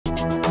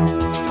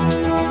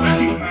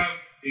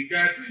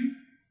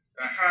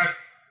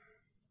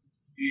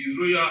His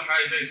Royal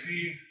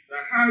Highnesses,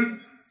 that had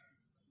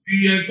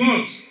the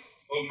boss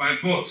of my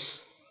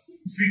boss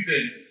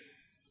seated.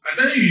 And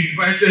then he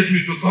invited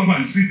me to come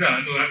and sit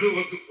down. No, I don't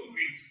want to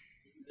commit,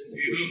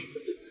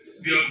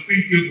 the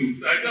unthinkable.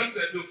 So I just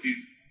said, okay,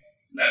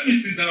 let me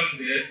sit down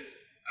there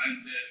and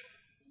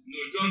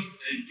just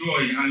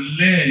enjoy and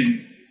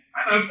learn.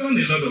 And I've done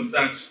a lot of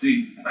that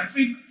today. And I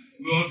think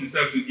we all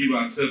deserve to give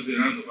ourselves a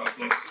round of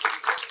applause.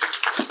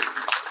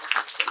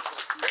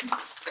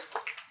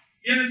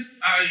 Yes,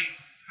 I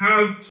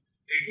have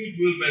a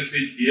goodwill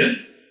message here,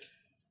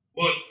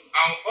 but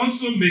I'll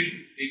also make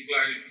a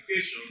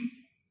clarification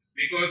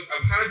because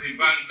I've had the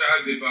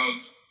banters about,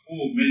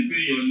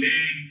 maintain your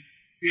lane,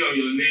 stay on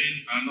your lane,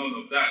 and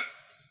all of that.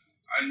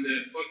 And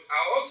but I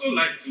also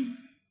like to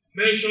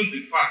mention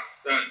the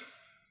fact that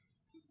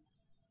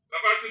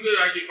Babatunde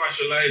Raji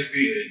Fashola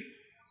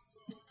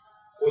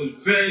was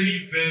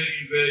very,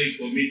 very, very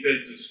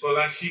committed to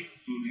scholarship,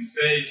 to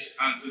research,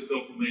 and to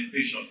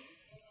documentation.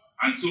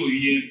 And so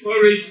he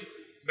encouraged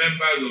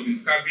members of his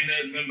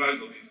cabinet,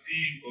 members of his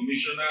team,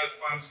 commissioners,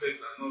 farmsteads,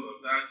 and all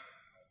of that,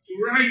 to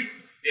write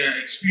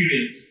their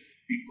experience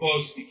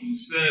because it will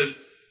serve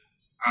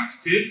our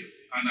state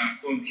and our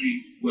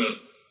country well.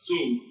 So,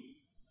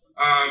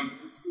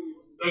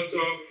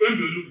 Dr.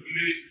 Femi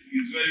Olugbile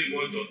is very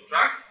much on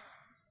track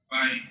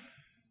by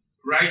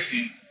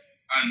writing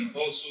and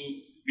also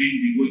being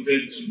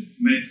devoted to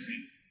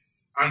medicine.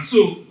 And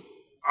so,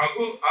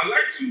 I'd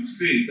like to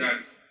say that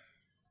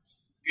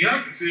we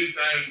have the same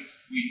time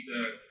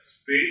with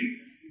Spain,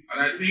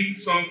 and I think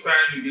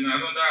sometime in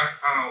another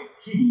hour or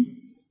two,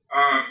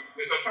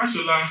 Mr.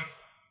 Fashola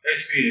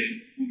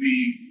SAN will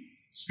be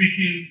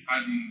speaking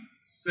at the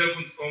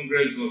 7th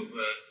Congress of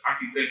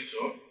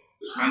Architecture,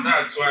 and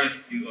that's why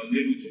he's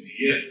unable to be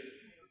here.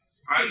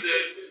 And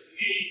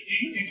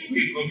he took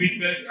a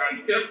commitment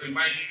and kept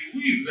reminding me who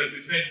is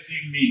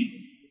representing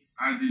me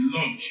at the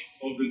launch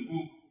of the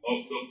book of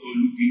Dr.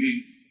 Olugbile.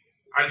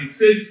 And it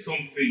says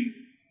something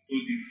to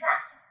the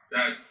fact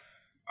that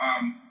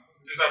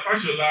Mr.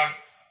 Fashola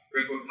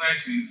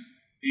recognizes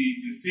the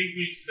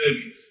distinguished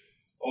service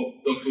of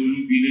Dr.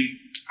 Olugbile,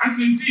 as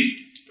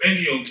indeed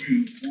many of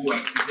you who are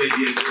seated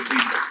here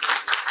today.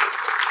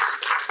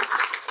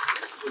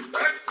 So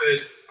that said,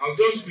 I'll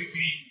just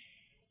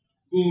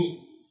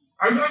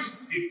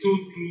tiptoe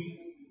through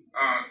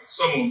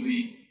some of the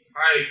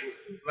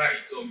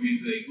highlights of his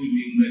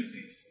goodwill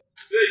message. It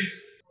says,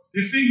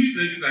 distinguished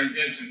ladies and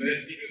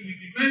gentlemen, it is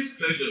with immense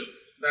pleasure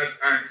that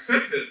I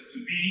accepted to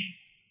be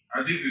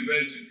at this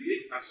event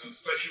today as a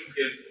special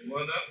guest of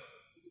honor.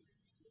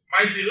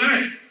 My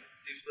delight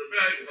is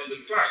premised on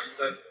the fact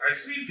that I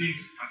see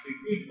this as a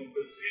good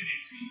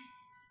opportunity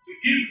to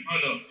give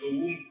honor to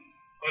whom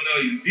honor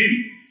is due.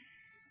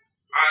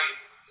 And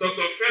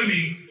Dr.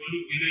 Femi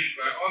Olugbile,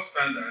 by all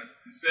standards,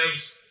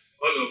 deserves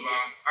all of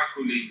our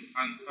accolades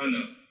and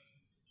honor.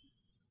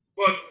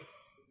 But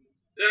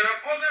there are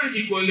other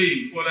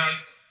equally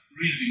important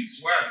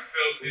reasons why I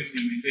felt this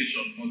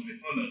invitation must be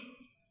honored.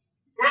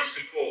 First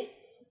of all,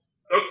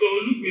 Dr.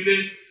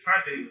 Olugbile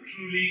had a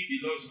truly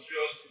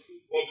illustrious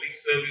public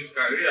service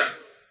career,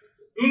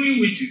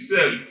 during which he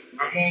served,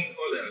 among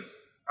others,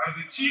 as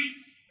the Chief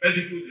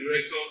Medical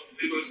Director,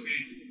 Lagos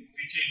State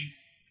Teaching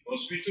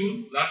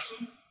Hospital,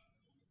 LASU,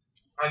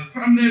 and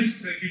Permanent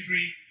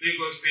Secretary,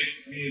 Lagos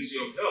State Ministry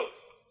of Health.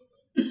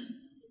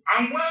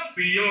 And well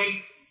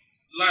beyond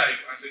life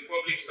as a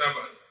public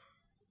servant,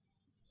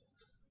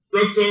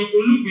 Dr.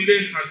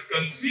 Olugbile has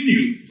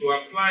continued to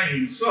apply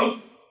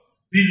himself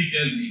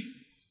diligently,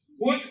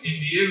 both in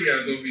the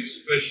areas of his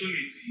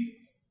specialty,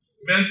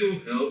 mental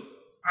health,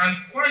 and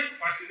quite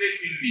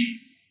fascinatingly,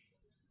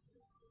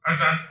 as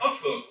an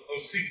author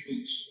of 6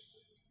 books,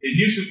 a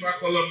newspaper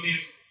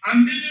columnist,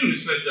 and leading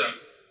researcher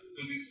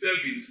to the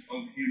service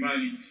of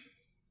humanity.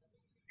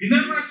 It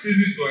never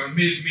ceases to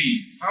amaze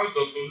me how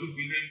Dr.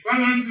 Olugbile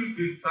balances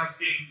these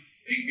tasking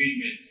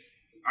engagements,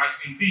 as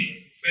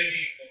indeed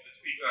many of the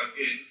speakers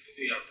here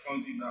today have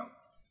pointed out.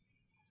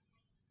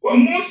 But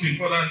most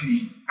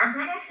importantly, I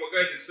cannot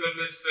forget the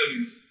selfless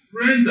service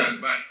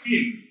rendered by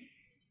him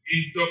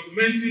in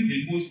documenting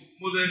the most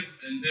modest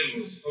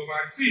endeavors of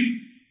our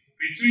team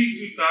between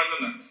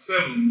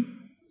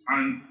 2007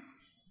 and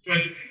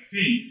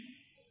 2015.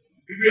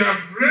 If you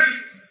have read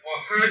or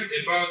heard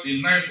about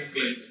the 9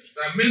 booklets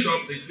that made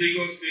up the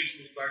Lagos State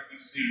Food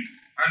Practice Series,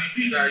 and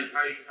indeed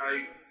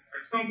I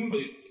stumbled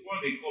upon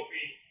a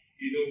copy,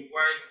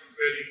 while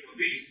preparing for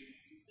this.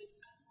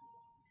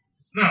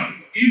 Now,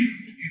 if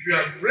you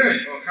have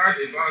read or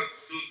heard about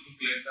those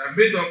booklets that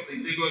made up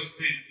the Lagos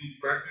State Food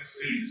Practice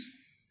Series,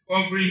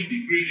 covering the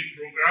grading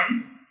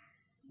program,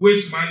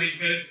 waste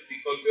management, the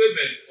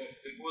curtailment of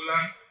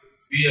Ebola,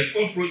 the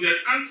ECO project,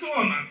 and so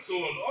on,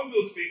 all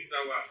those things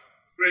that were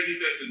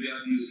credited to the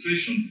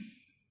administration.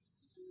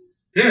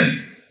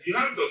 Then you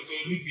have Dr.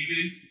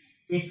 Olugbile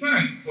to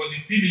thank for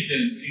the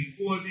diligence in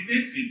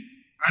coordinating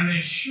and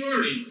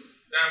ensuring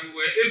that we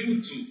were able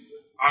to,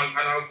 and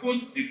I'll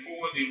quote the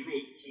forward the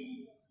road to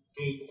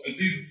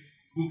this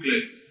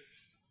booklet,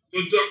 to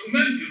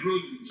document the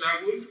road we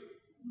traveled,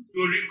 to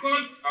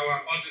record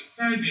our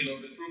understanding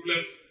of the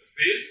problem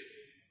faced,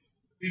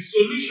 the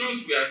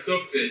solutions we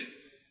adopted,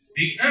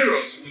 the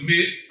errors we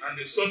made, and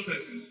the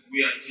successes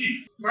we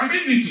achieved.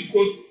 Permit me to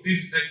quote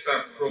this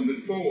excerpt from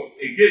the foreword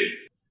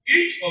again.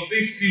 Each of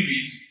these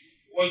series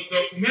was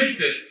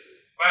documented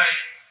by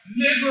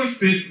Lagos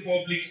State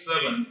public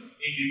servants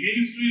in the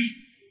ministries,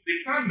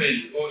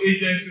 departments, or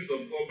agencies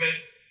of government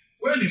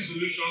where the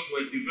solutions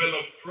were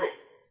developed from.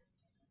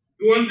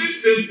 It was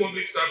these same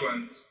public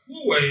servants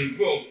who were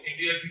involved in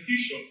the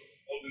execution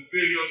of the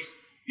various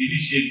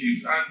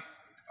initiatives, and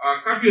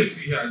our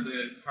Kabiyesi had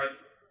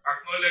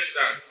acknowledged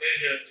that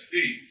earlier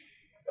today.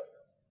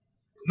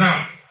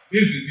 Now,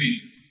 this is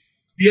it.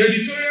 The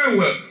editorial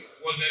work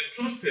was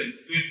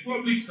entrusted to a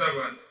public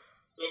servant,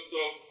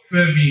 Dr.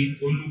 Femi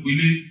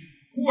Olugbile,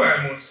 who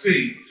I must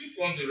say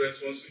took on the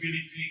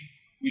responsibility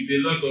with a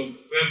lot of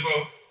fervor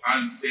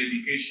and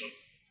dedication.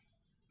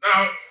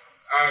 Now,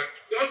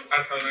 just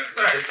as an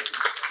aside,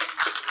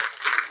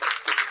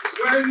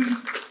 when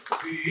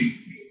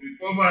the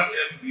former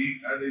MD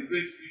and a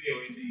great senior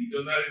in the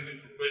journalism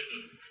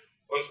profession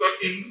was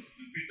talking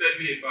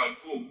repeatedly about,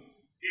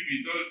 if he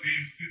does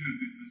this, this is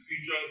the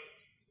prescription,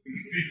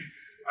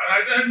 and I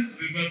then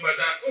remember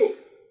that,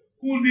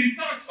 could the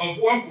thought of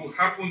what could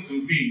happen to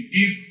me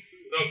if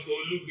Dr.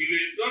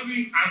 Olugbile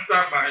doesn't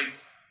answer my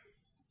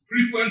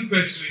frequent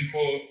pestering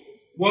for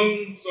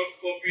one soft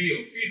copy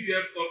or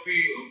PDF copy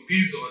of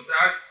this or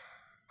that,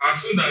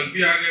 as soon as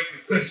BRF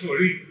requests for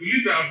it, will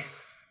it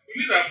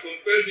have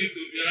compelled him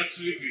to be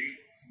answering me?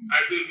 I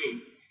don't know.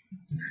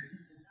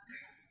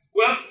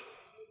 Well,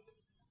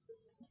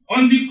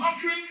 on the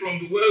offering from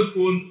the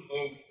well-known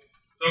of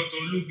Dr.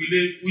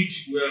 Olugbile,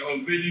 which we are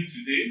unveiling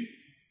today,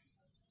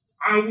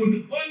 I would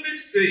only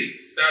say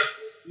that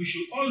we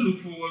should all look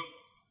forward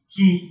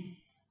to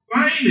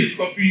buying a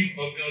copy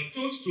of the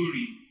untold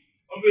story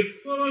of a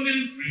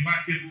thoroughly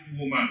remarkable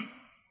woman,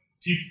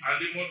 Chief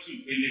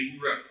Ademotu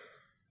Pelewura.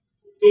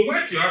 To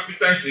whet your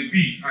appetite a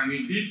bit, and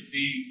indeed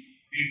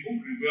the book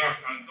reviewer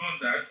has done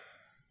that,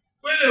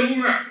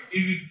 Pelewura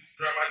is a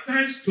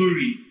dramatized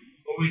story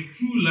of a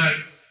true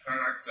life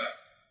character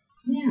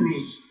who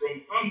rose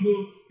from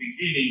humble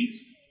beginnings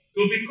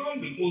to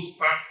become the most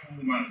powerful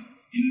woman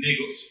in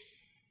Lagos.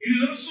 It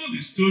is also the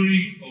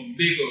story of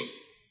Lagos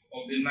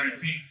of the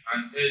 19th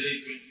and early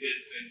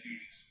 20th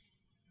centuries.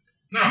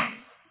 Now,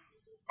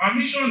 our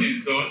mission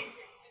is done,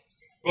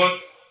 but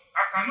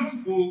I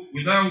cannot go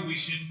without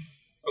wishing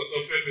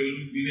Dr. Femi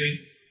Olugbile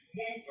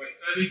more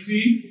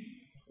vitality,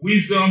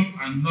 wisdom,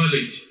 and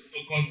knowledge to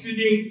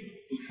continue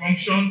to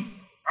function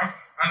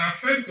and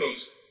affect us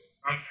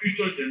and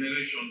future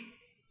generations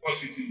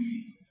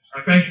positively.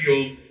 I thank you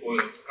all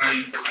for your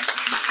kind attention.